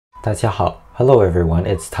大家好. Hello everyone,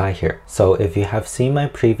 it's Tai here. So if you have seen my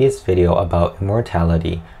previous video about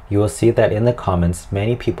immortality, you will see that in the comments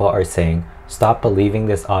many people are saying, stop believing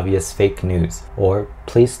this obvious fake news, or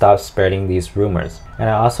please stop spreading these rumors. And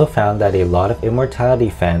I also found that a lot of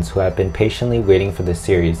Immortality fans who have been patiently waiting for the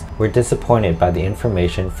series were disappointed by the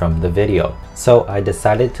information from the video. So I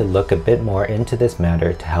decided to look a bit more into this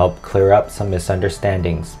matter to help clear up some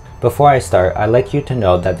misunderstandings. Before I start, I'd like you to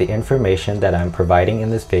know that the information that I'm providing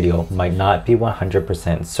in this video might not be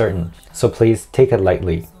 100% certain, so please take it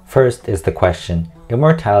lightly. First is the question,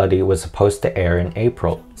 Immortality was supposed to air in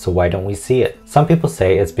April, so why don't we see it? Some people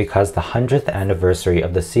say it's because the 100th anniversary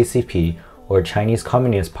of the CCP, or Chinese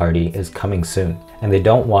Communist Party, is coming soon, and they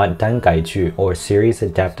don't want 单改剧 or series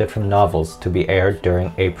adapted from novels to be aired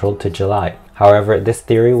during April to July. However, this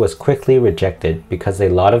theory was quickly rejected because a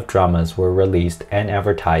lot of dramas were released and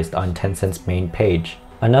advertised on Tencent's main page.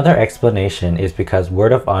 Another explanation is because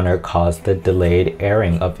Word of Honor caused the delayed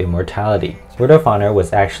airing of Immortality. Word of Honor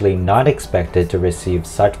was actually not expected to receive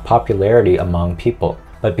such popularity among people,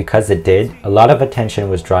 but because it did, a lot of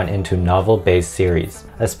attention was drawn into novel-based series,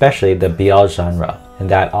 especially the BL genre, and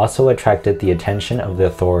that also attracted the attention of the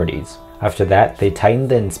authorities. After that, they tightened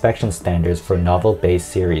the inspection standards for novel-based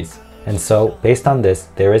series. And so, based on this,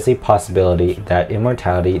 there is a possibility that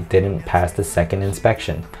Immortality didn't pass the second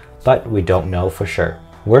inspection, but we don't know for sure.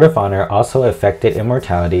 Word of Honor also affected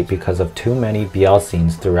Immortality because of too many BL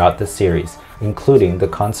scenes throughout the series, including the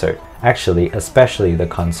concert. Actually, especially the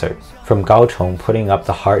concert. From Gao Chong putting up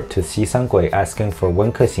the heart to Xi Sangui asking for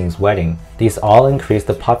Wen Kexing's wedding, these all increased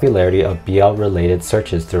the popularity of BL-related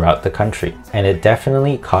searches throughout the country, and it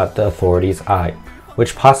definitely caught the authorities' eye,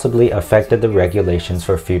 which possibly affected the regulations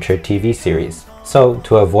for future TV series. So,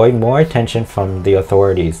 to avoid more attention from the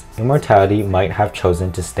authorities, Immortality might have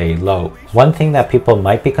chosen to stay low. One thing that people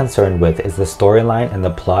might be concerned with is the storyline and the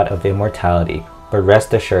plot of Immortality, but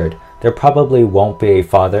rest assured, there probably won't be a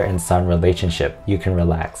father and son relationship. You can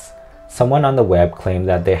relax. Someone on the web claimed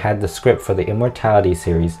that they had the script for the Immortality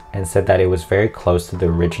series and said that it was very close to the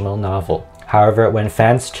original novel. However, when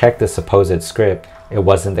fans checked the supposed script, it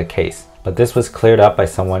wasn't the case. But this was cleared up by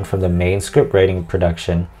someone from the main scriptwriting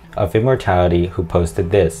production of Immortality who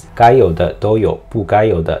posted this, 该有的都有，不该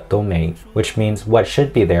有的都没, which means what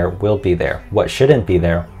should be there will be there, what shouldn't be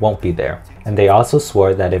there won't be there. And they also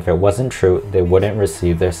swore that if it wasn't true, they wouldn't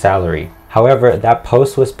receive their salary. However, that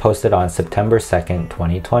post was posted on September 2nd,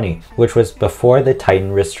 2020, which was before the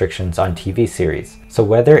tightened restrictions on TV series. So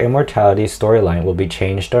whether Immortality's storyline will be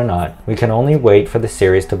changed or not, we can only wait for the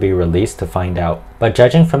series to be released to find out. But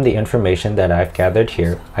judging from the information that I've gathered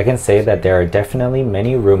here, I can say that there are definitely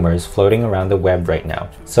many rumors floating around the web right now.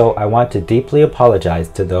 So I want to deeply apologize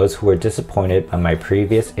to those who were disappointed by my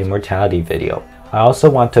previous Immortality video. I also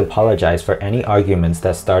want to apologize for any arguments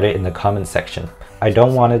that started in the comment section. I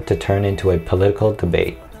don't want it to turn into a political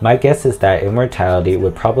debate. My guess is that Immortality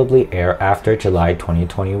would probably air after July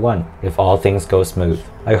 2021, if all things go smooth.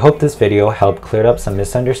 I hope this video helped clear up some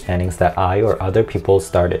misunderstandings that I or other people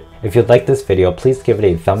started. If you like this video, please give it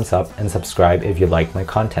a thumbs up and subscribe if you like my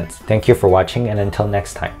content. Thank you for watching, and until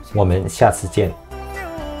next time, 我们下次见.